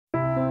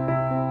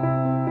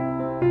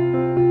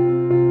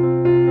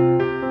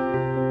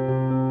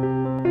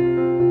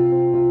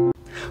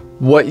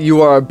What you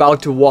are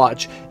about to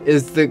watch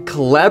is the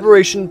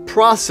collaboration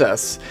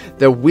process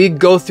that we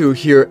go through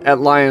here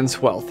at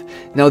Lions Wealth.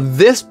 Now,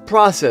 this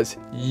process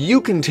you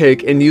can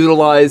take and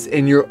utilize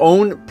in your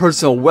own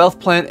personal wealth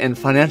plan and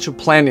financial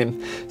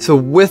planning. So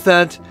with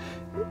that,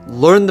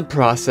 learn the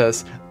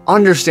process,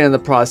 understand the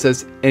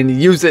process, and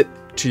use it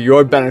to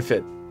your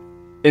benefit.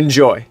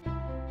 Enjoy.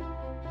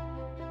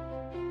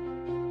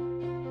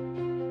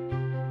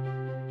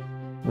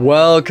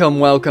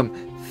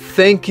 Welcome.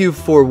 Thank you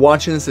for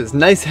watching this. It's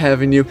nice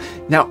having you.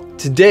 Now,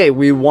 today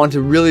we want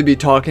to really be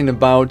talking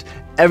about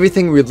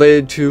everything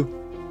related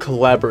to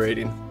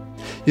collaborating.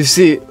 You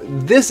see,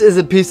 this is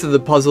a piece of the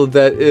puzzle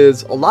that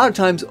is a lot of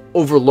times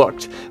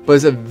overlooked, but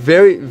it's a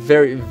very,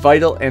 very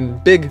vital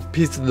and big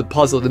piece of the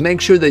puzzle to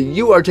make sure that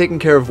you are taken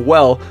care of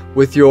well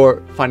with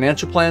your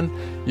financial plan,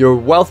 your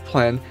wealth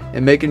plan,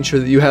 and making sure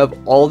that you have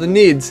all the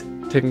needs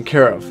taken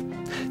care of.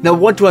 Now,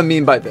 what do I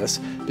mean by this?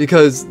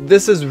 Because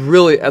this is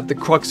really at the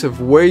crux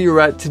of where you're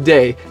at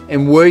today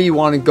and where you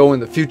want to go in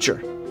the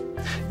future.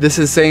 This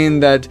is saying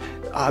that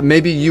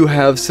maybe you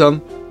have some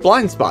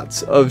blind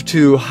spots of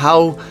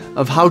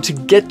how to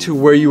get to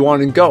where you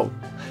want to go.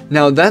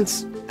 Now,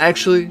 that's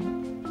actually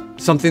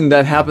something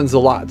that happens a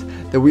lot,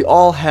 that we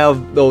all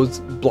have those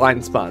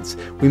blind spots.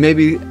 We may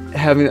be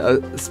having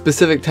a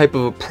specific type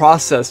of a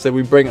process that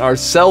we bring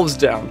ourselves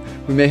down.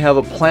 We may have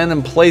a plan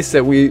in place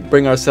that we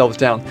bring ourselves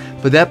down,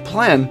 but that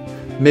plan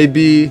may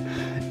be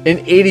an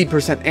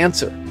 80%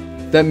 answer.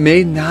 That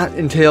may not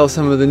entail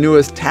some of the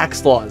newest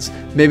tax laws,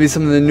 maybe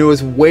some of the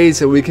newest ways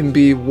that we can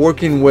be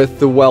working with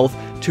the wealth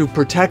to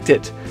protect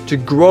it, to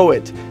grow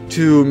it,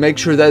 to make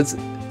sure that's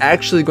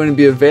actually going to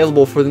be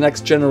available for the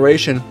next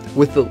generation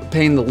with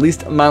paying the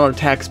least amount of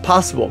tax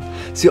possible.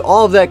 See,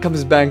 all of that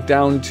comes back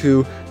down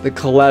to the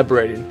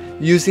collaborating,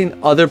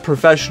 using other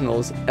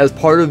professionals as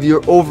part of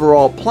your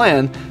overall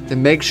plan to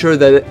make sure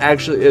that it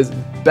actually is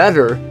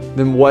better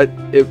than what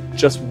it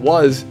just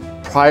was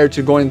prior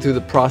to going through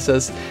the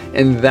process,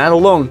 and that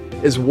alone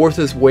is worth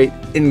its weight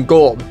in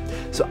gold.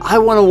 So I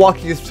want to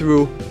walk you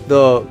through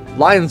the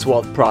Lions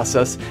Wealth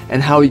process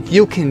and how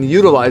you can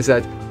utilize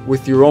that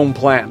with your own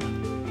plan.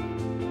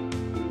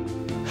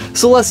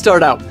 So let's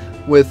start out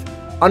with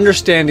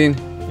understanding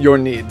your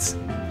needs.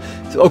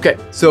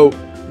 So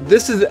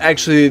this is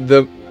actually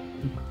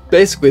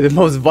basically the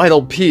most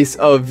vital piece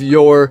of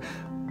your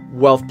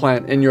wealth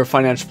plan and your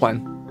financial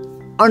plan.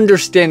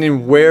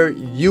 Understanding where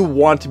you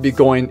want to be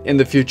going in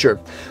the future.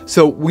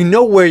 So we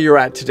know where you're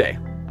at today.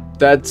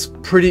 That's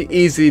pretty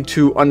easy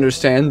to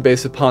understand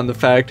based upon the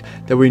fact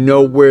that we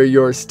know where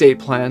your estate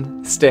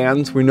plan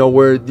stands, we know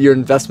where your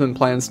investment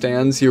plan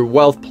stands, your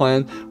wealth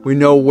plan, we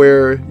know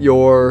where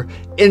your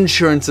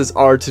insurances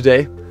are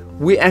today.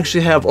 We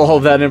actually have all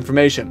of that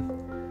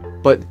information.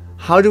 But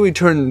how do we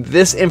turn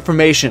this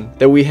information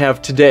that we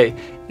have today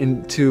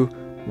into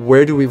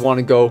where do we want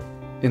to go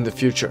in the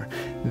future?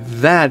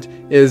 That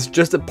is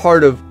just a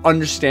part of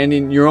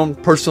understanding your own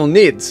personal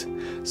needs.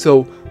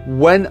 So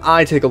when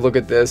I take a look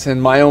at this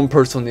and my own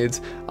personal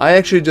needs, I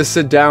actually just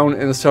sit down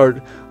and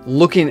start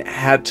looking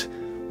at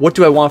what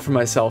do I want for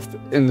myself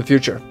in the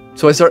future.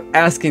 So I start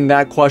asking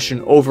that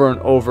question over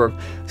and over.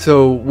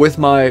 So with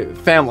my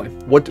family,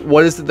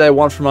 what is it that I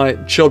want for my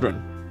children?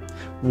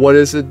 What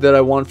is it that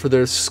I want for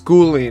their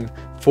schooling,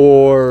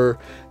 for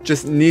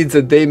just needs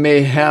that they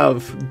may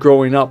have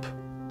growing up?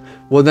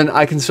 Well, then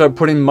I can start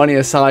putting money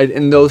aside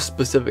in those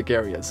specific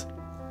areas.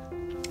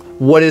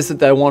 What is it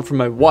that I want for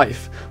my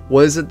wife?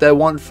 What is it that I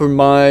want for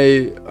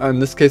in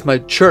this case, my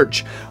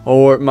church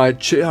or my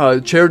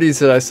charities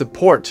that I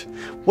support?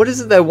 What is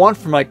it that I want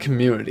for my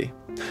community?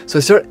 So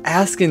I start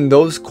asking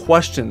those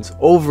questions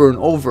over and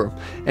over.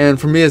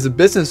 And for me as a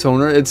business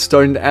owner, it's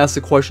starting to ask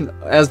the question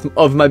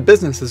of my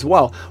business as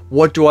well.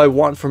 What do I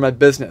want for my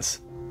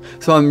business?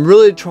 So I'm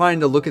really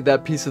trying to look at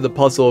that piece of the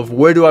puzzle of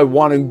where do I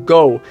want to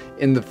go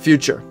in the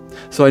future.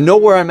 So I know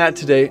where I'm at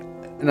today,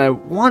 and I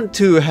want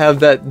to have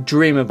that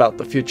dream about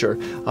the future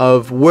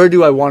of where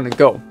do I want to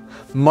go,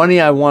 money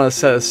I want to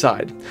set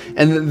aside.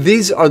 And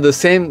these are the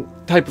same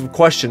type of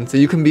questions that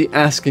you can be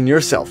asking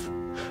yourself.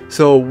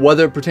 So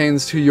whether it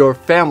pertains to your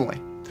family,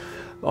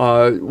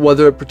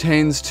 whether it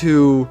pertains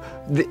to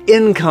the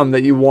income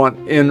that you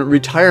want in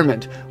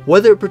retirement,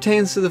 whether it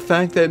pertains to the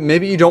fact that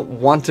maybe you don't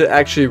want to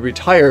actually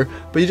retire,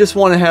 but you just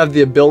want to have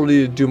the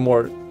ability to do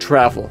more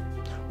travel,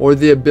 or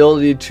the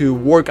ability to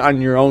work on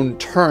your own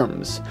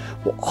terms.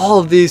 Well, all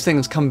of these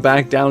things come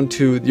back down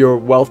to your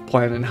wealth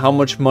plan and how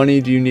much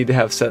money do you need to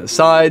have set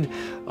aside,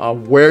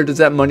 where does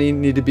that money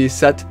need to be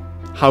set,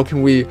 how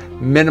can we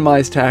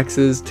minimize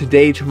taxes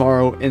today,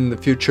 tomorrow, in the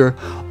future.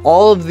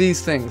 All of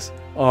these things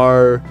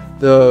are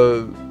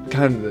the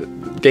kind of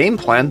the game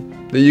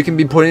plan that you can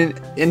be putting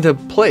into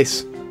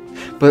place.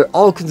 But it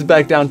all comes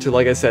back down to,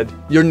 like I said,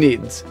 your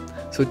needs.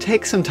 So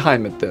take some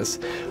time at this.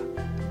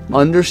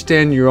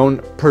 Understand your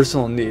own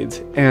personal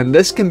needs, and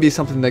this can be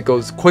something that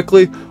goes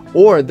quickly,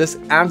 or this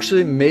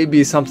actually may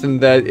be something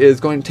that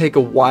is going to take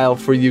a while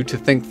for you to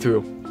think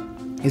through.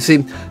 You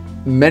see,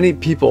 many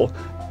people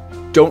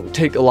don't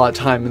take a lot of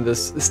time in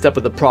this step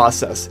of the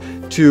process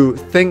to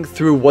think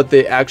through what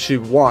they actually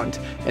want,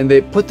 and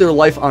they put their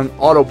life on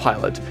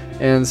autopilot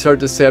and start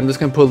to say, I'm just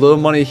going to put a little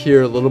money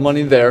here, a little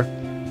money there,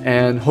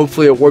 and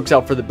hopefully it works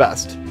out for the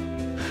best.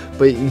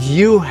 But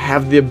you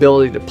have the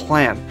ability to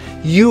plan.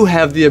 You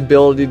have the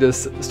ability to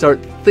start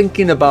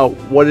thinking about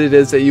what it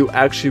is that you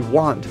actually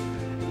want.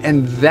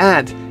 And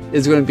that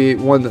is going to be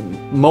one of the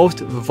most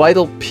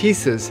vital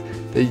pieces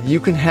that you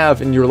can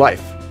have in your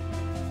life.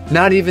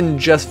 Not even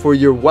just for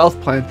your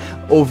wealth plan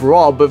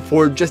overall, but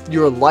for just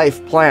your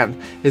life plan,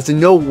 is to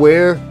know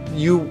where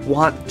you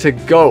want to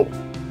go.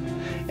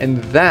 And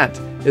that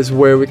is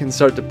where we can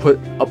start to put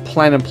a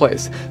plan in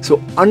place.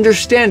 So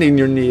understanding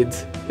your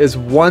needs is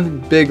one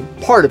big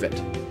part of it.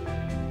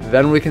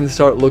 Then we can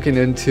start looking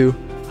into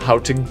how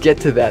to get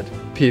to that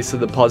piece of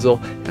the puzzle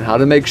and how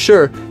to make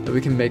sure that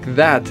we can make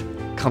that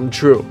come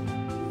true.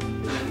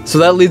 So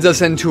that leads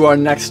us into our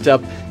next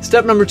step,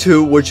 step number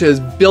 2, which is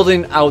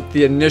building out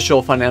the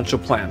initial financial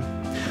plan.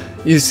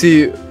 You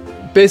see,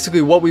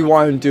 basically what we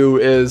want to do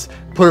is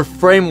put a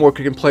framework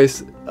in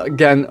place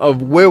again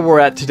of where we're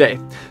at today.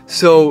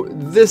 So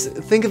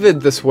think of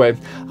it this way,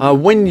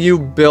 when you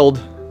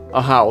build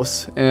a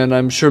house, and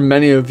I'm sure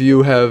many of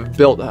you have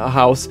built a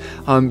house,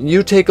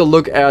 you take a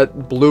look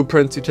at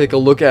blueprints, you take a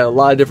look at a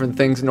lot of different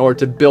things in order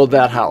to build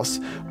that house.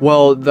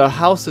 Well, the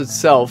house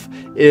itself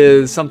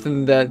is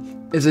something that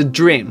is a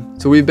dream.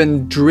 So we've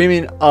been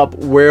dreaming up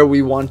where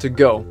we want to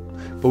go,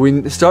 but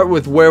we start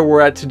with where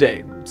we're at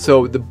today.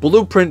 So the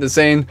blueprint is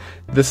saying,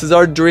 this is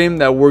our dream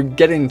that we're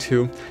getting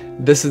to.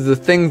 This is the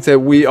things that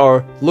we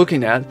are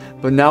looking at,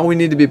 but now we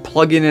need to be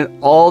plugging in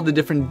all the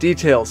different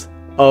details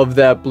of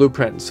that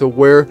blueprint. So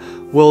where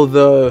will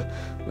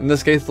in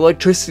this case, the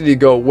electricity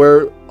go?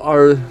 Where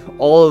are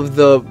all of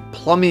the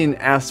plumbing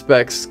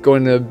aspects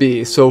going to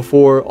be? So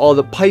for all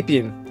the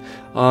piping,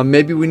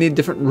 maybe we need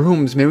different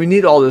rooms, maybe we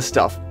need all this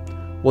stuff.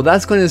 Well,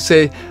 that's going to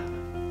say,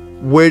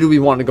 where do we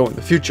want to go in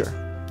the future?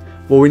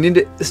 Well, we need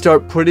to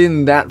start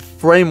putting that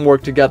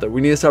framework together.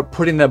 We need to start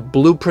putting that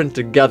blueprint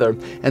together.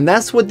 And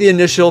that's what the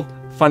initial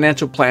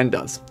financial plan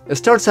does. It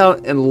starts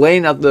out in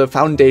laying out the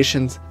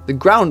foundations, the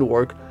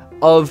groundwork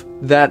of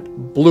that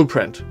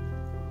blueprint.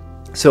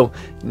 So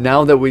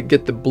now that we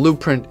get the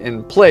blueprint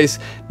in place,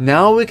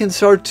 now we can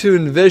start to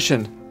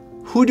envision,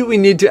 who do we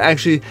need to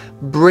actually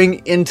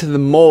bring into the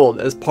mold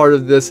as part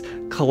of this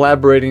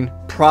collaborating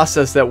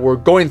process that we're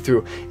going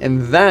through?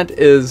 And that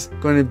is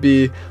going to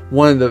be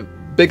one of the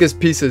biggest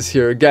pieces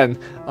here. Again,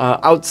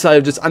 outside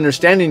of just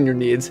understanding your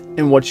needs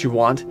and what you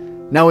want,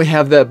 now we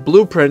have that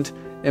blueprint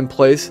in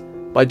place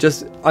by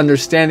just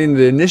understanding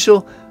the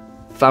initial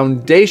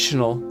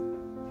foundational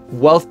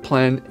wealth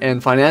plan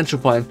and financial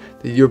plan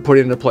that you're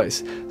putting into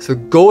place. So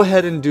go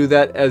ahead and do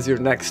that as your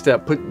next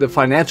step. Put the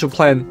financial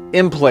plan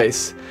in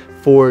place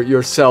for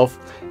yourself,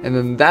 and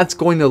then that's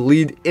going to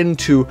lead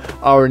into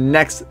our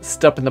next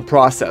step in the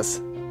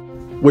process,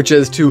 which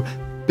is to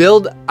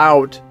build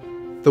out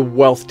the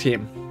wealth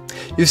team.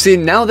 You see,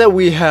 now that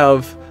we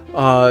have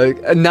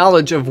a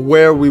knowledge of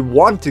where we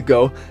want to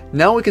go,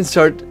 now we can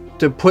start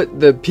to put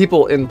the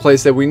people in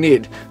place that we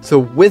need. So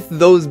with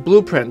those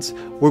blueprints,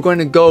 we're going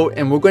to go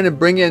and we're going to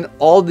bring in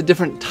all the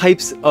different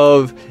types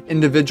of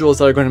individuals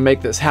that are going to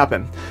make this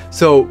happen.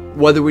 So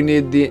whether we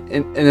need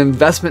an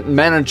investment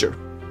manager,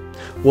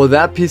 well,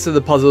 that piece of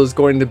the puzzle is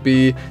going to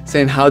be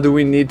saying, how do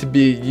we need to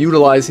be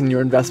utilizing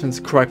your investments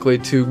correctly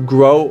to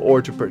grow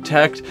or to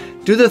protect,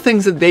 do the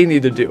things that they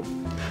need to do.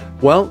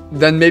 Well,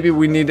 then maybe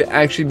we need to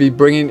actually be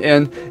bringing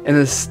in an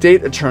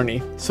estate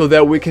attorney so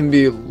that we can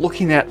be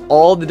looking at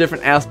all the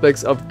different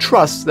aspects of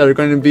trusts that are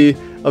going to be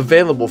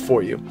available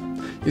for you.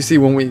 You see,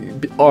 when we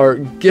are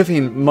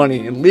giving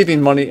money and leaving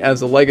money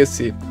as a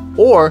legacy,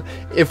 or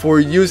if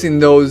we're using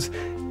those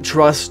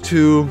trusts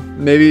to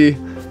maybe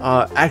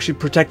actually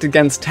protect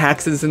against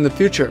taxes in the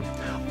future,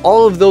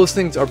 all of those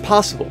things are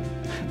possible,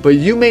 but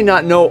you may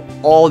not know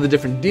all the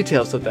different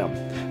details of them.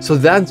 So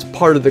that's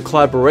part of the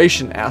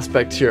collaboration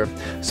aspect here.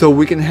 So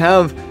we can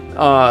have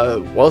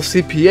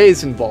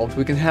CPAs involved,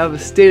 we can have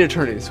estate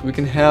attorneys, we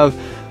can have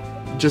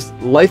just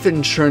life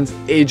insurance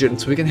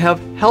agents, we can have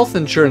health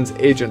insurance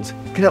agents,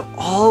 we can have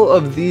all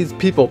of these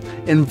people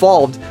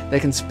involved that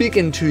can speak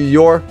into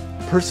your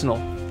personal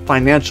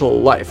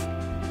financial life.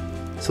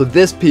 So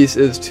this piece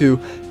is to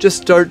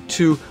just start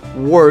to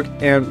work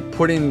and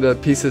putting the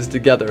pieces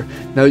together.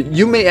 Now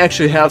you may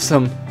actually have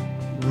some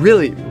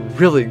really,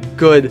 really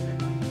good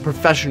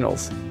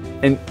professionals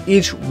in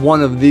each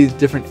one of these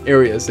different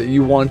areas that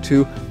you want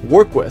to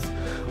work with,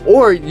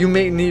 or you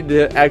may need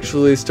to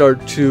actually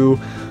start to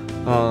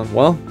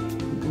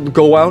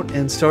go out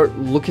and start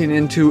looking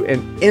into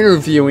and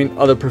interviewing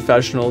other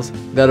professionals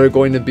that are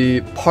going to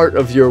be part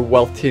of your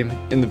wealth team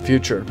in the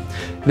future.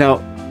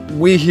 Now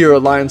we here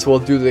at Lions will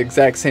do the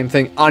exact same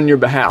thing on your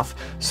behalf.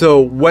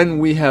 So when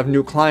we have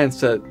new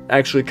clients that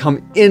actually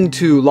come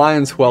into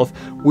Lions Wealth,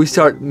 we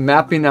start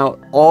mapping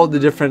out all the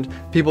different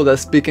people that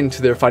speak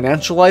into their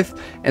financial life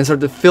and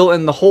start to fill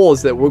in the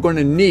holes that we're going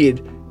to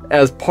need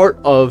as part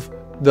of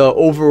the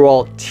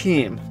overall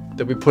team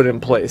that we put in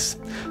place.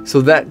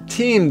 So that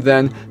team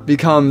then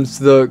becomes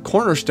the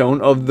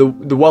cornerstone of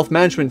the wealth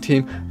management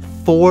team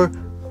for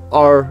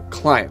our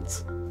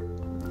clients.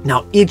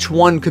 Now, each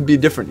one could be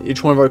different.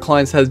 Each one of our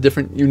clients has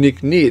different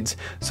unique needs.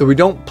 So we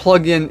don't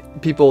plug in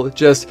people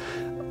just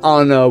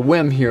on a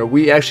whim here.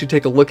 We actually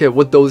take a look at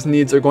what those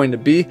needs are going to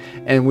be,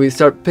 and we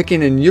start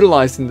picking and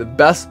utilizing the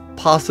best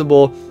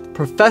possible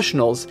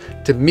professionals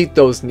to meet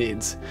those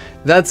needs.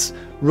 That's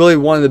really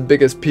one of the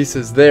biggest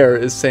pieces there,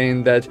 is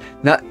saying that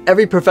not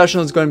every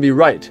professional is going to be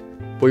right,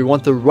 but we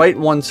want the right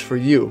ones for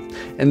you.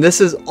 And this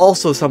is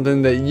also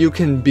something that you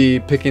can be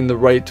picking the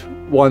right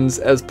ones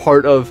as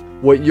part of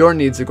what your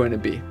needs are going to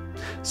be.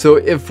 So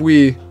if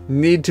we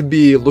need to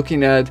be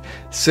looking at,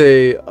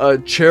 say, a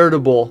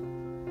charitable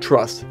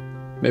trust,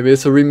 maybe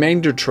it's a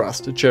remainder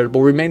trust, a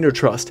charitable remainder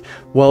trust,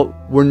 well,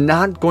 we're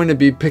not going to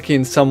be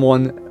picking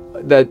someone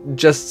that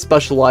just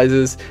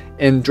specializes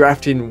in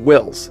drafting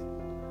wills.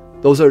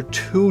 Those are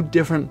two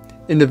different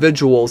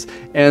individuals,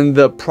 and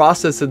the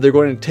process that they're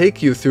going to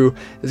take you through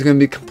is going to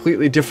be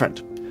completely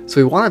different. So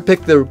we want to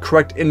pick the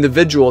correct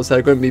individuals that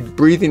are going to be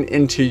breathing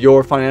into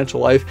your financial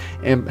life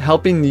and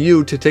helping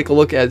you to take a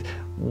look at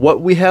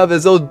what we have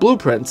as those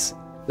blueprints,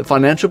 the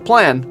financial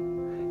plan,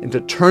 and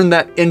to turn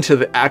that into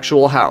the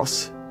actual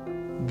house.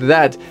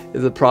 That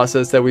is the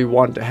process that we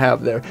want to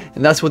have there.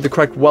 And that's what the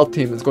correct wealth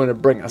team is going to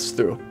bring us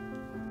through.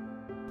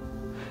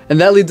 And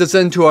that leads us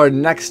into our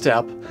next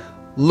step,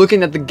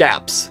 looking at the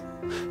gaps.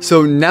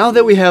 So now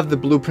that we have the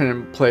blueprint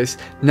in place,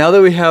 now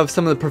that we have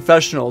some of the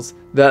professionals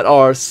that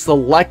are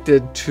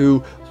selected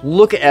to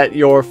look at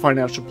your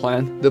financial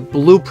plan, the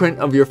blueprint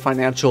of your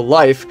financial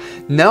life,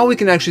 now we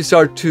can actually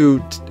start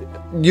to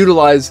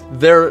utilize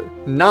their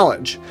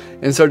knowledge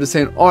and start to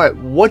saying, all right,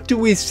 what do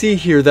we see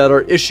here that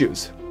are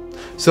issues?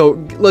 So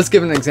let's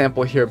give an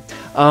example here.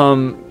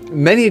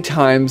 Many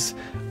times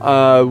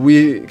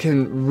we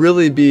can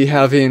really be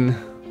having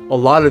a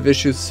lot of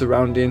issues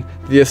surrounding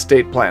the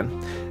estate plan,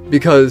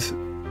 because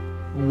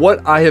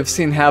what I have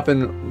seen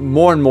happen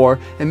more and more,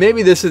 and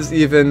maybe this is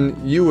even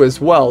you as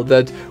well,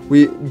 that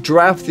we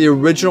draft the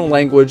original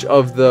language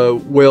of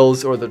the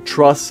wills or the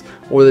trusts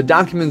or the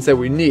documents that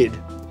we need,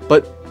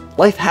 but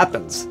life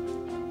happens.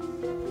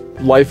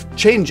 Life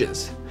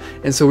changes.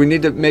 And so we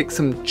need to make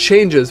some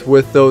changes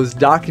with those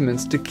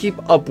documents to keep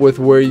up with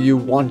where you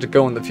want to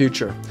go in the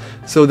future.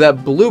 So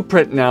that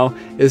blueprint now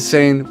is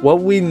saying, well,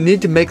 we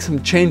need to make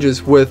some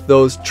changes with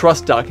those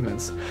trust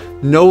documents.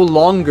 No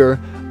longer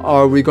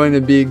are we going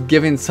to be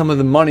giving some of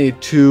the money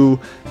to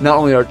not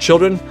only our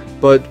children,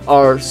 but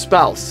our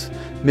spouse.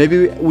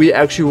 Maybe we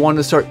actually want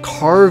to start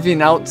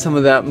carving out some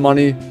of that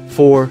money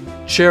for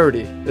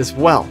charity as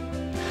well.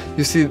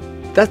 You see,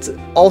 that's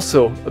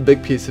also a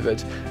big piece of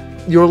it.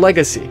 Your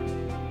legacy.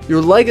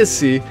 Your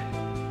legacy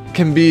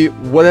can be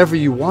whatever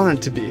you want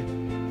it to be,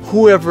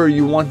 whoever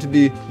you want to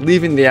be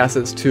leaving the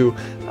assets to,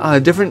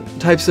 different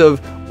types of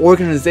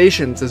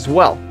organizations as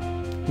well.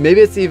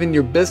 Maybe it's even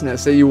your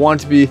business that you want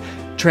to be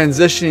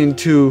transitioning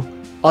to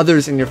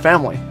others in your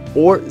family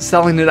or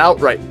selling it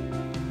outright.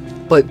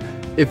 But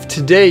if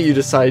today you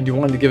decide you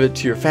want to give it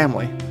to your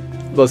family,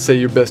 let's say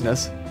your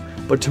business,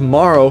 but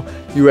tomorrow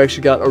you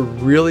actually got a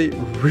really,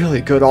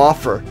 really good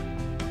offer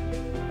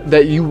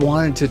that you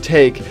wanted to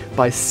take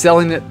by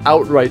selling it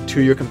outright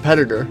to your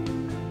competitor,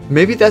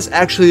 maybe that's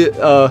actually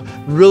a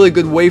really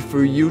good way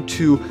for you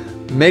to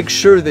make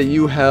sure that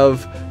you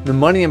have the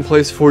money in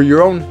place for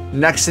your own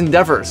next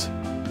endeavors.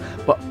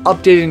 But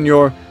updating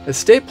your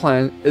estate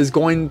plan is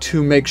going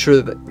to make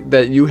sure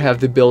that you have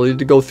the ability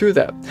to go through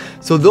that.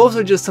 So those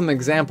are just some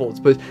examples,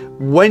 but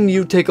when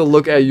you take a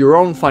look at your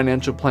own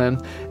financial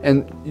plan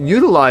and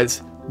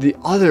utilize the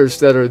others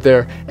that are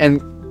there,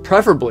 and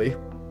preferably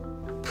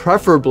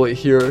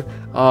here,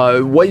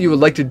 what you would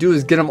like to do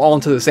is get them all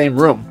into the same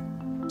room.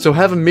 So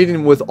have a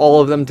meeting with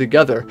all of them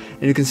together,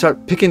 and you can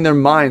start picking their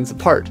minds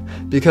apart.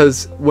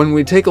 Because when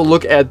we take a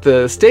look at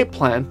the estate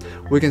plan,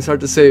 we can start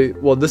to say,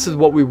 well, this is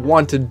what we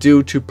want to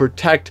do to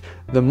protect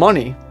the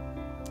money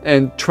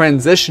and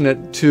transition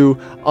it to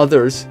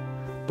others.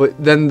 But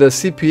then the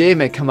CPA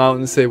may come out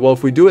and say, well,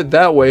 if we do it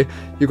that way,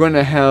 you're going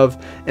to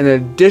have an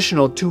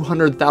additional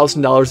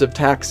 $200,000 of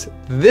tax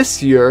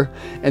this year,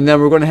 and then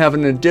we're going to have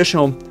an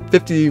additional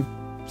 $50,000,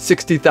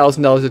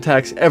 $60,000 of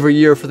tax every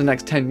year for the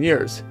next 10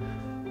 years.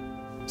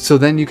 So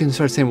then you can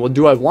start saying, well,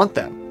 do I want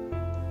that?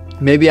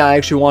 Maybe I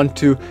actually want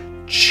to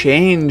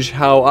change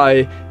how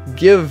I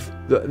give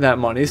that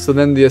money. So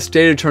then the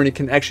estate attorney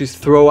can actually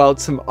throw out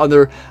some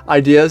other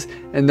ideas,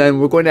 and then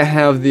we're going to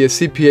have the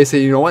CPA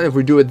say, you know what, if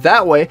we do it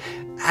that way,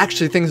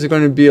 actually things are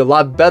going to be a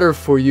lot better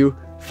for you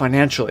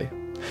financially.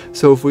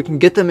 So if we can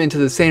get them into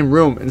the same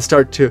room and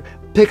start to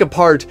pick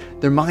apart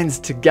their minds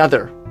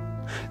together,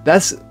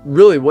 that's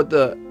really what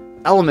the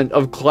element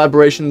of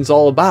collaboration is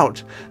all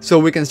about. So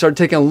we can start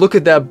taking a look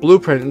at that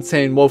blueprint and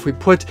saying, well, if we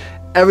put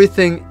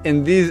everything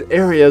in these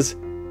areas,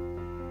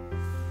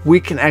 we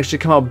can actually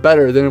come out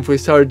better than if we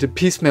started to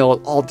piecemeal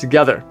it all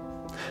together.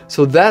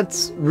 So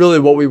that's really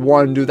what we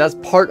want to do. That's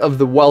part of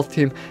the wealth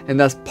team, and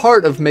that's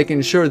part of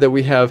making sure that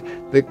we have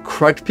the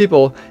correct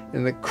people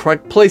in the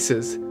correct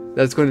places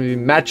that's going to be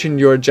matching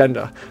your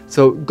agenda.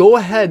 So go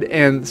ahead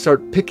and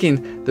start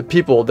picking the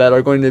people that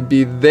are going to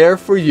be there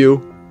for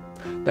you,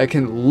 that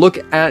can look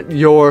at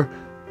your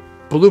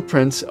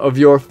blueprints of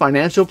your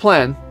financial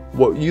plan,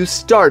 what you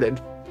started,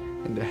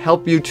 and to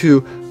help you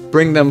to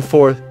bring them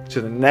forth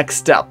to the next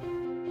step.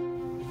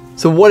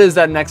 So what is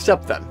that next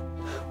step then?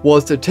 Well,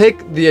 it's to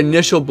take the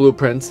initial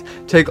blueprints,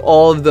 take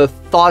all of the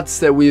thoughts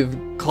that we've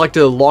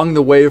collected along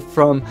the way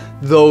from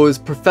those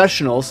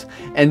professionals,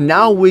 and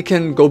now we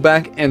can go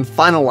back and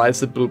finalize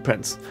the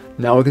blueprints.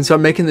 Now we can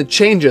start making the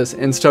changes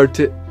and start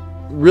to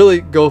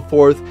really go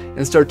forth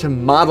and start to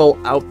model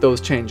out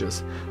those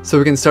changes. So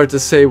we can start to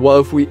say, well,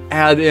 if we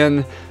add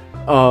in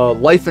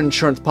life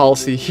insurance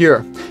policy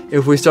here,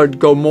 if we start to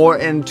go more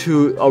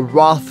into a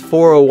Roth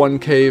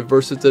 401k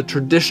versus a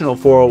traditional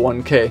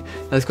 401k,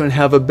 that's going to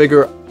have a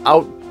bigger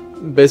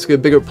basically a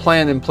bigger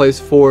plan in place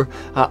for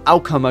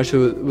outcome, I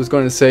was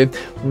going to say,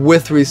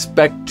 with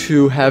respect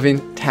to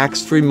having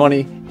tax-free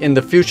money in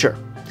the future.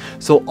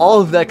 So all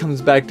of that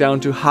comes back down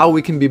to how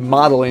we can be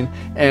modeling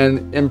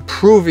and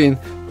improving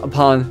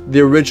upon the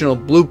original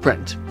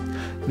blueprint.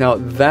 Now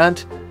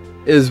that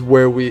is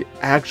where we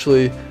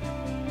actually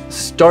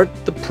start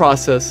the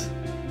process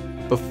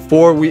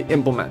before we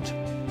implement.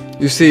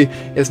 You see,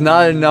 it's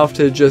not enough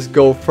to just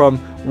go from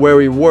where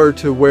we were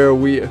to where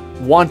we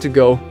want to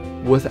go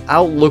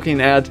without looking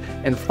at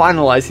and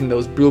finalizing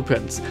those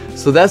blueprints.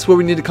 So that's where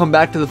we need to come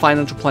back to the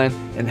financial plan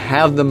and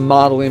have the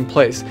model in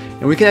place.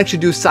 And we can actually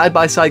do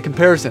side-by-side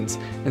comparisons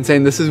and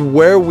saying this is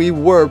where we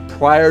were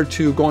prior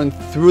to going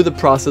through the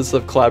process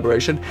of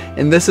collaboration,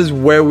 and this is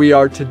where we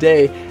are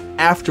today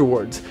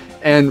afterwards.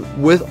 And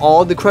with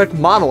all the correct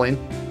modeling,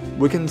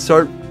 we can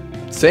start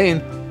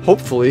saying,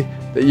 hopefully,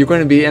 that you're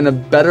going to be in a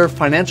better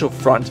financial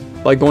front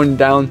by going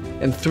down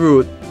and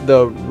through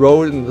the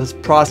road and this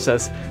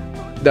process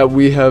that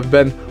we have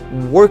been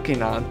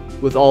working on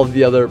with all of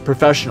the other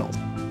professionals.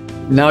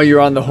 Now you're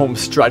on the home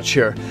stretch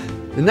here.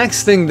 The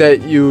next thing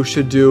that you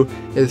should do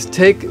is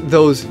take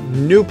those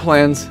new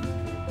plans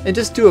and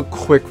just do a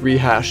quick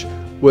rehash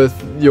with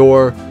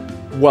your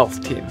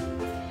wealth team.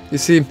 You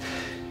see,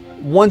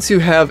 once you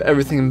have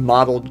everything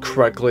modeled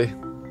correctly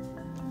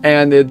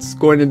and it's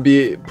going to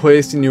be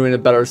placing you in a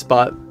better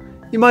spot,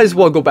 you might as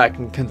well go back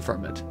and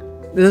confirm it.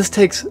 This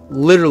takes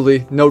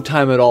literally no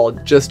time at all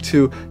just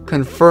to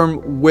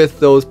confirm with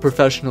those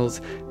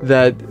professionals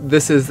that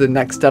this is the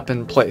next step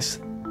in place.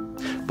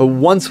 But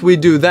once we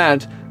do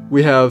that,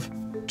 we have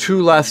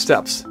two last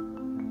steps.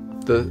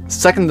 The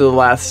second to the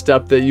last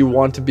step that you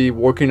want to be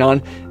working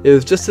on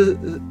is just to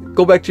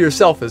go back to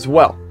yourself as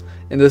well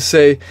and to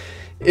say,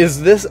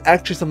 is this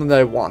actually something that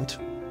I want?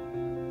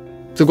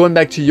 So going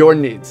back to your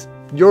needs,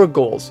 your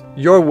goals,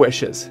 your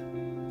wishes.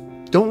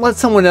 Don't let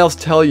someone else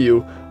tell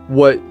you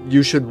what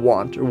you should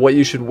want or what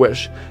you should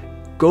wish.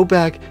 Go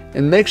back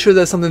and make sure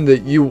that's something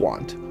that you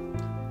want.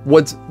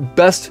 What's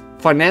best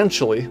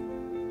financially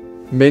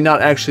may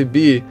not actually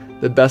be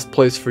the best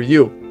place for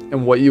you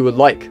and what you would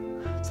like.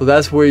 So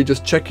that's where you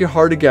just check your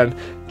heart again,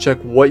 check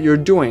what you're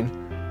doing,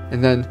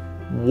 and then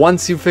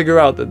once you figure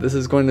out that this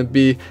is going to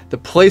be the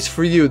place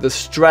for you, the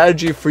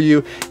strategy for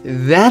you,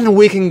 then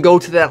we can go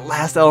to that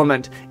last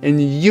element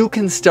and you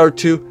can start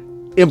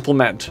to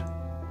implement.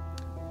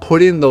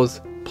 Putting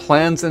those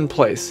plans in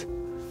place,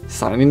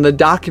 signing the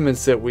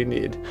documents that we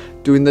need,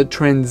 doing the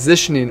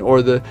transitioning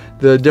or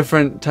the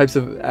different types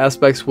of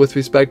aspects with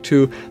respect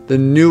to the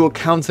new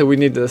accounts that we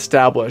need to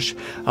establish.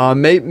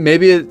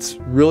 Maybe it's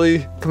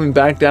really coming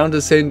back down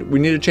to saying we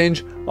need to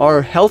change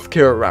our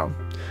healthcare around.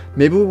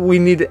 Maybe we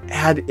need to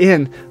add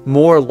in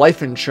more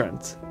life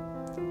insurance.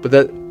 But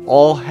that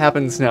all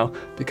happens now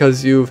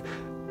because you've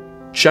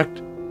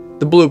checked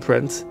the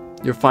blueprints,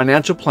 your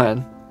financial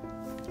plan,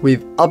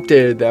 we've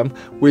updated them,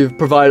 we've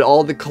provided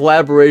all the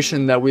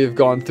collaboration that we've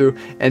gone through,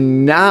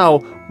 and now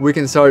we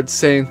can start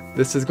saying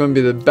this is going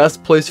to be the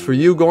best place for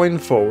you going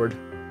forward.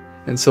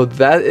 And so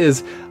that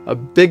is a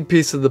big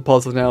piece of the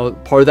puzzle now,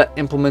 part of that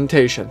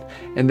implementation.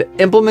 And the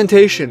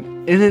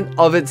implementation in and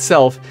of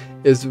itself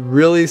is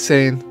really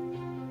saying,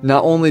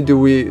 not only do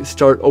we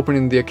start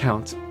opening the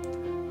accounts,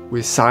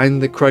 we sign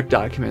the correct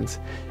documents,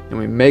 and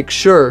we make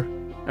sure,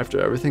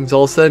 after everything's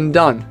all said and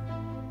done,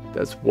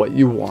 that's what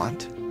you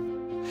want.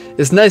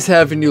 It's nice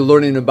having you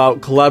learning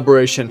about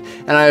collaboration,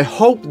 and I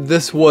hope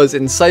this was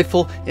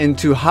insightful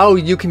into how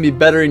you can be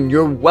bettering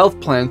your wealth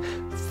plan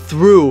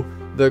through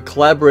the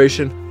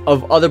collaboration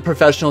of other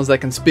professionals that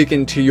can speak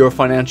into your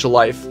financial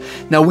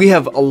life. Now we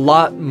have a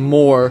lot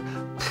more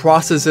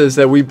processes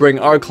that we bring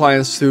our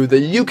clients through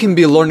that you can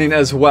be learning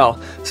as well.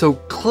 So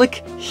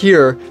click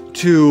here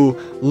to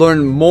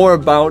learn more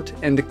about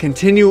and to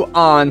continue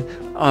on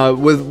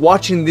with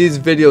watching these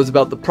videos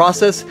about the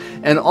process.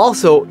 And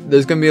also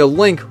there's going to be a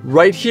link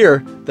right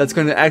here that's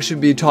going to actually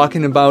be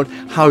talking about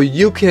how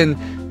you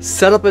can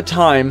set up a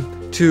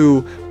time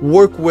to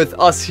work with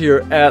us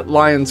here at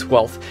Lions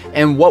Wealth.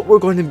 And what we're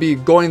going to be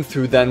going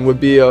through then would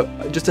be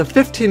just a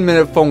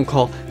 15-minute phone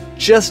call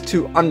just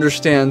to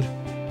understand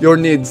your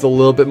needs a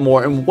little bit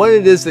more and what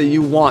it is that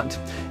you want.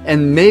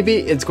 And maybe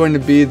it's going to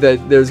be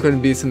that there's going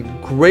to be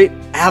some great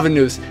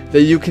avenues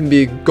that you can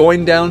be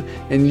going down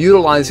and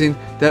utilizing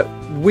that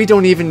we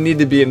don't even need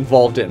to be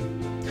involved in.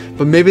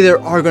 But maybe there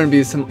are going to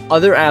be some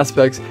other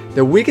aspects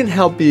that we can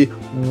help be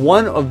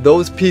one of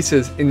those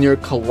pieces in your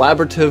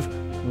collaborative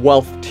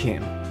wealth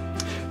team.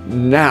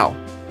 Now,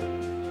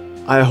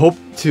 I hope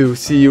to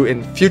see you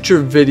in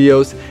future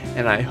videos,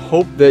 and I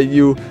hope that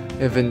you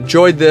have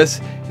enjoyed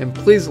this. And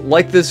please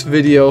like this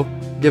video,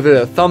 give it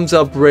a thumbs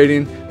up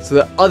rating so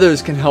that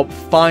others can help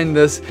find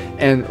this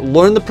and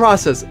learn the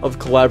process of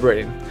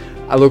collaborating.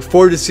 I look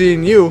forward to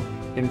seeing you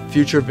in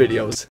future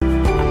videos.